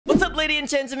ladies and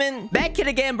gentlemen? Back here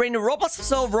again, bringing the Roblox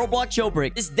episode of Roblox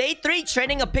Jailbreak. It's day 3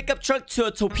 trading a pickup truck to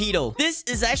a torpedo. This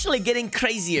is actually getting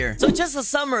crazier. So just a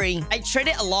summary, I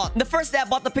traded a lot. The first day I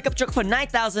bought the pickup truck for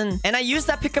 9,000 and I used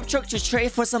that pickup truck to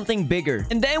trade for something bigger.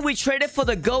 And then we traded for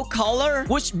the gold collar,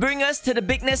 which bring us to the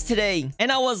Beignet today.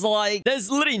 And I was like, there's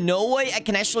literally no way I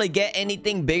can actually get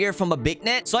anything bigger from a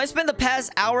Beignet. So I spent the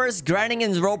past hours grinding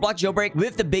in Roblox Jailbreak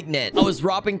with the Beignet. I was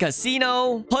robbing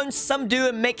casino, punch some dude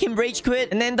and make him rage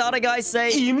quit, and then the other guy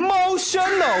say emotional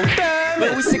damage.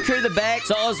 But we secured the bag.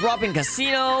 So I was robbing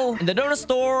casino in the donut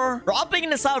store. Robbing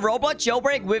inside Roblox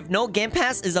Jailbreak with no game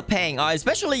pass is a pain.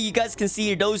 Especially you guys can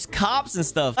see those cops and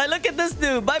stuff. Look at this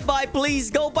dude. Bye-bye, please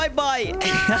go bye-bye.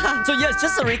 So yes,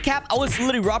 just a recap, I was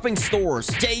literally robbing stores.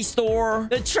 J store,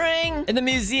 the train, and the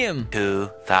museum.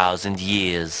 2,000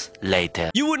 years later.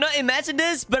 You would not imagine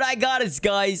this, but I got it,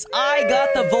 guys. I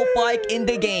got the vote bike in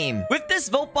the game. With this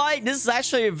vote bike, this is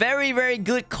actually a very, very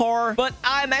good car, but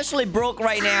I'm actually broke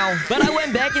right now. But I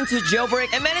went back into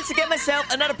Jailbreak and managed to get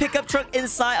myself another pickup truck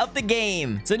inside of the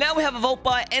game. So now we have a vote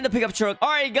bike and a pickup truck. All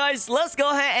right, guys, let's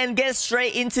go ahead and get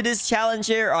straight into this challenge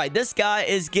here. All right, this guy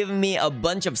is giving me a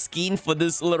bunch of skin for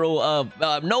this little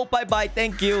no, bye-bye,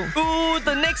 thank you. Ooh,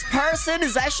 the next person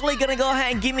is actually gonna go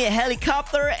ahead and give me a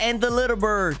helicopter and the little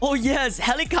bird. Oh yes,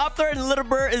 helicopter and little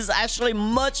bird is actually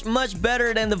much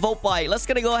better than the vote bike. Let's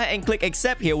gonna go ahead and click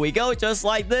accept. Here we go, just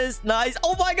like this. Nice.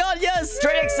 Oh my god, yes,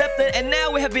 straight accepted. And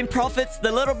now we have been profits,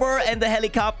 the little bird and the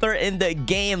helicopter in the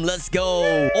game. Let's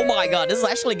go. Oh my god, this is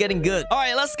actually getting good. All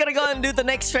right, let's gonna go ahead and do the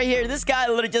next trade here. This guy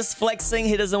literally just flexing,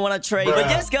 he doesn't want to trade. But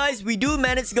yes, guys, we do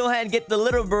manage to go ahead and get the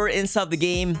little bird inside the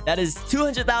game. That is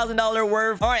 $200,000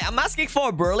 worth. All right, I'm asking for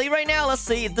a Brulee right now. Let's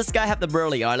see if this guy have the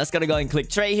Brulee. All right, let's gonna go and click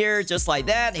trade here, just like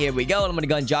that. Here we go. I'm gonna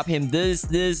go and drop him this,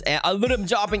 and I'm literally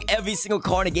dropping every single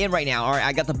card in the game right now. All right,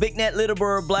 I got the Beignet, little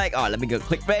bird, black. All right, let me go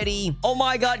click ready. Oh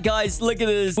my god, guys, look at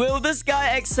this. Will this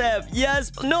guy accept?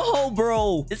 Yes. No,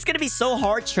 bro. It's gonna be so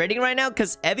hard trading right now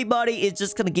because everybody is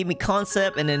just gonna give me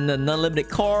concept and then an unlimited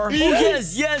car. Oh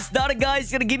yes, the other guy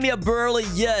is gonna give me a Brulee.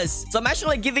 Yes. So I'm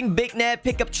actually giving Beignet,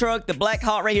 pickup truck, the black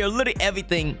heart right here, literally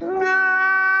everything.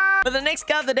 But the next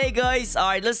guy of the day, guys. All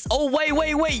right, let's... Oh, wait.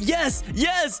 Yes.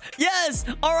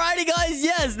 Alrighty, guys.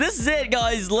 Yes, this is it,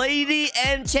 guys. Lady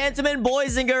and gentlemen,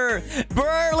 boys and girls.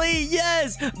 Brulee,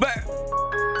 yes.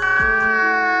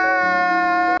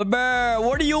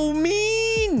 What do you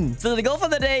mean? So the goal for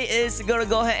the day is gonna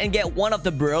go ahead and get one of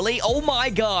the Brulee. Oh my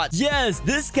god. Yes,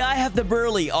 this guy have the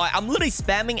Brulee. All right, I'm literally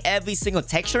spamming every single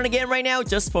texture in the game right now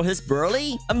just for his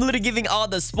Brulee. I'm literally giving all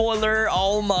the spoiler.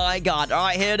 Oh my god. All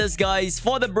right, here it is, guys.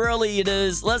 For the Brulee it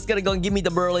is. Let's gonna go and give me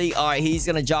the Brulee. All right, he's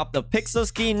gonna drop the pixel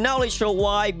skin. Not really sure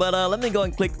why, but let me go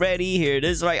and click ready. Here it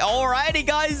is, right? Alrighty,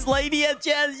 guys. Lady and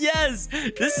gents, yes.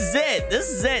 This is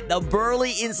it. The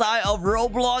Brulee inside of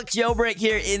Roblox Jailbreak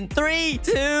here in 3,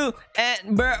 2,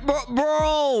 and bro.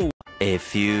 A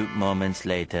few moments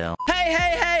later.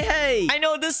 Hey. I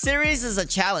know this series is a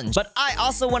challenge, but I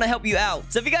also want to help you out.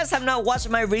 So if you guys have not watched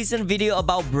my recent video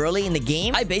about Brulee in the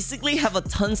game, I basically have a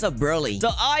tons of Brulee. So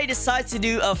I decided to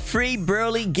do a free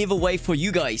Brulee giveaway for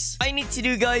you guys. All you need to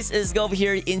do, guys, is go over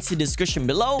here into the description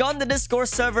below. Go on the Discord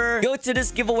server, go to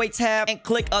this giveaway tab, and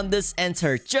click on this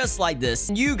enter, just like this.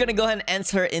 And you're gonna go ahead and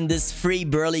enter in this free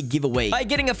Brulee giveaway. By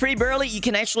getting a free Brulee, you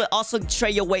can actually also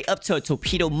trade your way up to a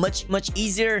torpedo much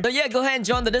easier. So yeah, go ahead and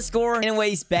join the Discord.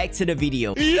 Anyways, back to the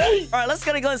video. Alright, let's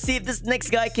go and see if this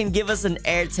next guy can give us an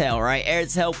airtail. Alright,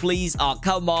 airtail, please. Oh,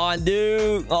 come on,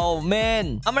 dude. Oh,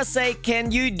 man. I'm gonna say,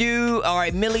 can you do,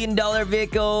 alright, $1 million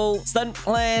vehicle, stunt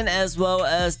plan, as well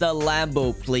as the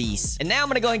Lambo, please. And now I'm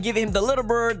gonna go and give him the little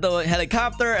bird, the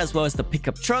helicopter, as well as the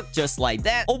pickup truck, just like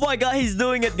that. Oh my god, he's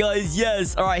doing it, guys.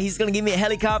 Yes. Alright, he's gonna give me a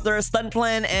helicopter, stunt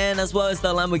plan, and as well as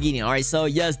the Lamborghini. Alright, so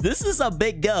yes, this is a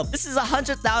big dub. This is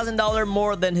 $100,000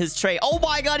 more than his trade. Oh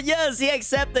my god, yes, he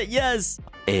accepted. Yes.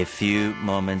 A few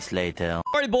moments later.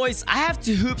 Alright, boys, I have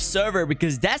to hoop server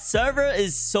because that server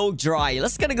is so dry.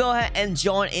 Let's gonna go ahead and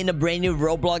join in a brand new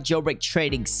Roblox Jailbreak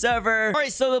Trading server.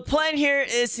 Alright, so the plan here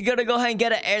is to go ahead and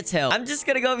get an airtail. I'm just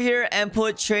gonna go over here and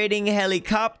put trading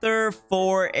helicopter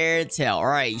for airtail.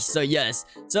 Alright, so yes.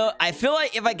 So I feel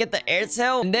like if I get the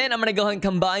airtail, and then I'm gonna go ahead and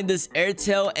combine this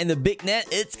airtail and the Beignet,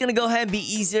 it's gonna go ahead and be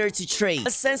easier to trade.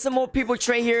 Let's send some more people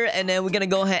trade here, and then we're gonna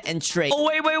go ahead and trade. Oh,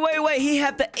 wait. He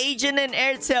have the agent and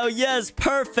airtail. airtail. Yes,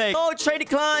 perfect. Oh, trade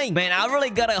decline. Man, I really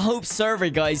gotta hope server,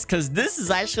 guys, because this is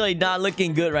actually not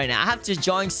looking good right now. I have to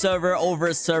join server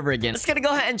over server again. Let's gonna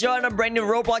go ahead and join a brand new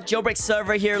Roblox Jailbreak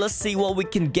server here. Let's see what we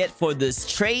can get for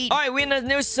this trade. All right, we're in a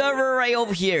new server right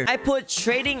over here. I put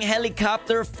trading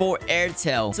helicopter for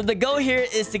airtail. So the goal here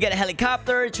is to get a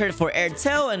helicopter, trade it for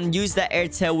airtail, and use that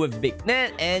airtail with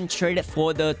Beignet and trade it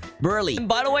for the Brulee. And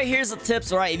by the way, here's the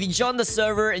tips. All right, if you join the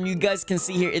server and you guys can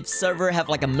see here, if server have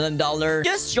like $1 million,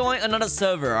 just join another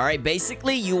server. All right,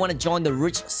 basically you want to join the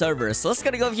rich server. So let's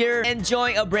gonna go here and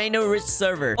join a brand new rich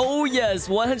server. Oh yes,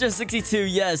 162.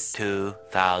 Yes,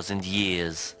 2,000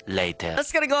 years later.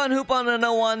 let's gonna go and hoop on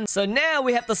another one. So now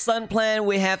we have the sun plan,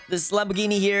 we have this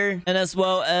Lamborghini here, and as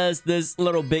well as this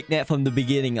little Beignet from the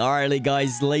beginning. All right,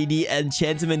 guys, lady and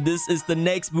gentlemen, this is the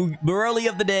next Brulee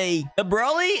of the day. The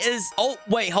Brulee is... Oh,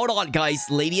 wait, hold on, guys.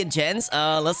 Lady and gents,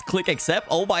 let's click accept.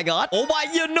 Oh my god. Oh my...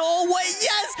 You know, wait,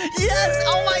 yes! Yes!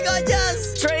 Oh my god,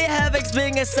 yes! Trade Havoc's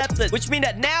being accepted, which means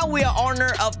that now we are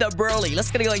owner of the Brulee.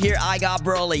 Let's gonna go here. I got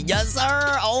Brulee. Yes,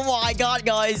 sir! Oh my god,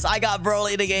 guys. I got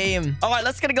Brulee in the game. All right,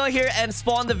 let's gonna go here and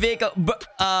spawn the vehicle.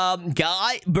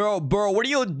 Guy? Bro, what are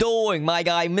you doing, my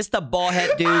guy? Mr.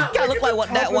 Ballhead, dude. Kinda look like what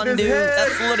that one dude.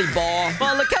 That's literally ball.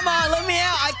 Well, look, come on, let me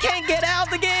out. I can't get out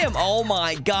of the game. Oh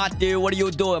my god, dude. What are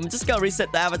you doing? I'm just gonna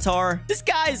reset the avatar. This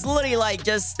guy is literally like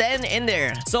just standing in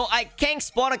there. So I can't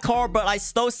spawn a car, but I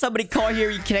stole somebody's car here.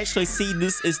 You can actually see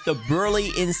this is the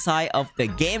Brulee inside of the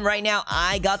game right now.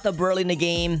 I got the Brulee in the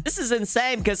game. This is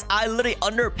insane because I literally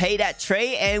underpaid that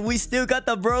trade and we still got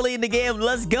the Brulee in the game.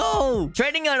 Let's go.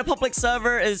 Trading on a public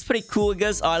server is pretty cool,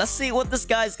 guys. All right, let's see what this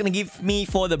guy is gonna give me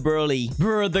for the Brulee.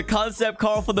 Bro, the concept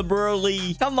car for the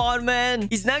Brulee. Come on, man.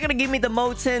 He's not gonna give me the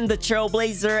Molten, the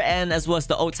Trailblazer, and as well as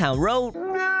the Old Town Road.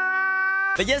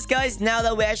 But yes, guys, now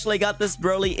that we actually got this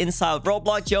Brulee inside of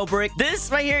Roblox Jailbreak,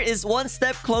 this right here is one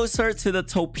step closer to the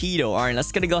Torpedo. All right,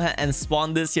 let's gonna go ahead and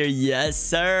spawn this here. Yes,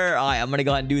 sir. All right, I'm gonna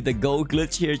go ahead and do the go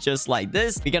glitch here just like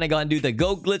this. We're gonna go ahead and do the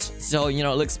go glitch so, you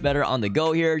know, it looks better on the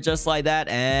go here just like that.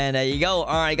 And there you go.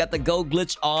 All right, got the go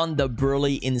glitch on the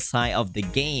Brulee inside of the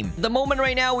game. At the moment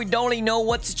right now, we don't really know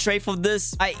what to trade for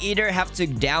this. I either have to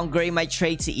downgrade my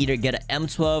trade to either get an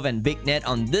M12 and Beignet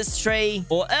on this trade,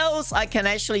 or else I can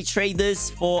actually trade this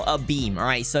for a beam. All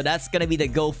right, so that's gonna be the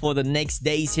goal for the next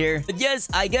days here. But yes,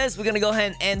 I guess we're gonna go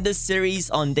ahead and end this series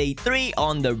on day 3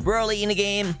 on the Brulee in the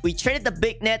game. We traded the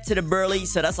Beignet to the Brulee,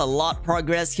 so that's a lot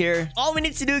progress here. All we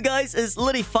need to do, guys, is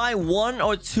literally find 1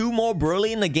 or 2 more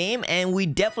Brulee in the game, and we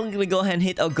definitely gonna go ahead and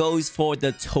hit our goals for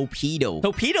the Torpedo.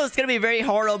 Torpedo is gonna be very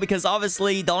hard though, because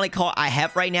obviously the only car I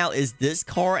have right now is this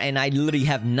car, and I literally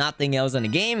have nothing else in the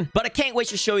game. But I can't wait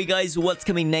to show you guys what's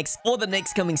coming next for the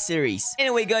next coming series.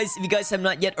 Anyway, guys, if you guys have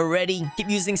not yet already, keep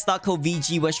using stock code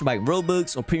VG whether you buy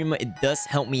Robux or Premium. It does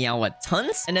help me out a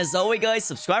tons. And as always, guys,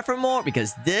 subscribe for more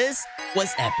because this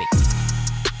was epic.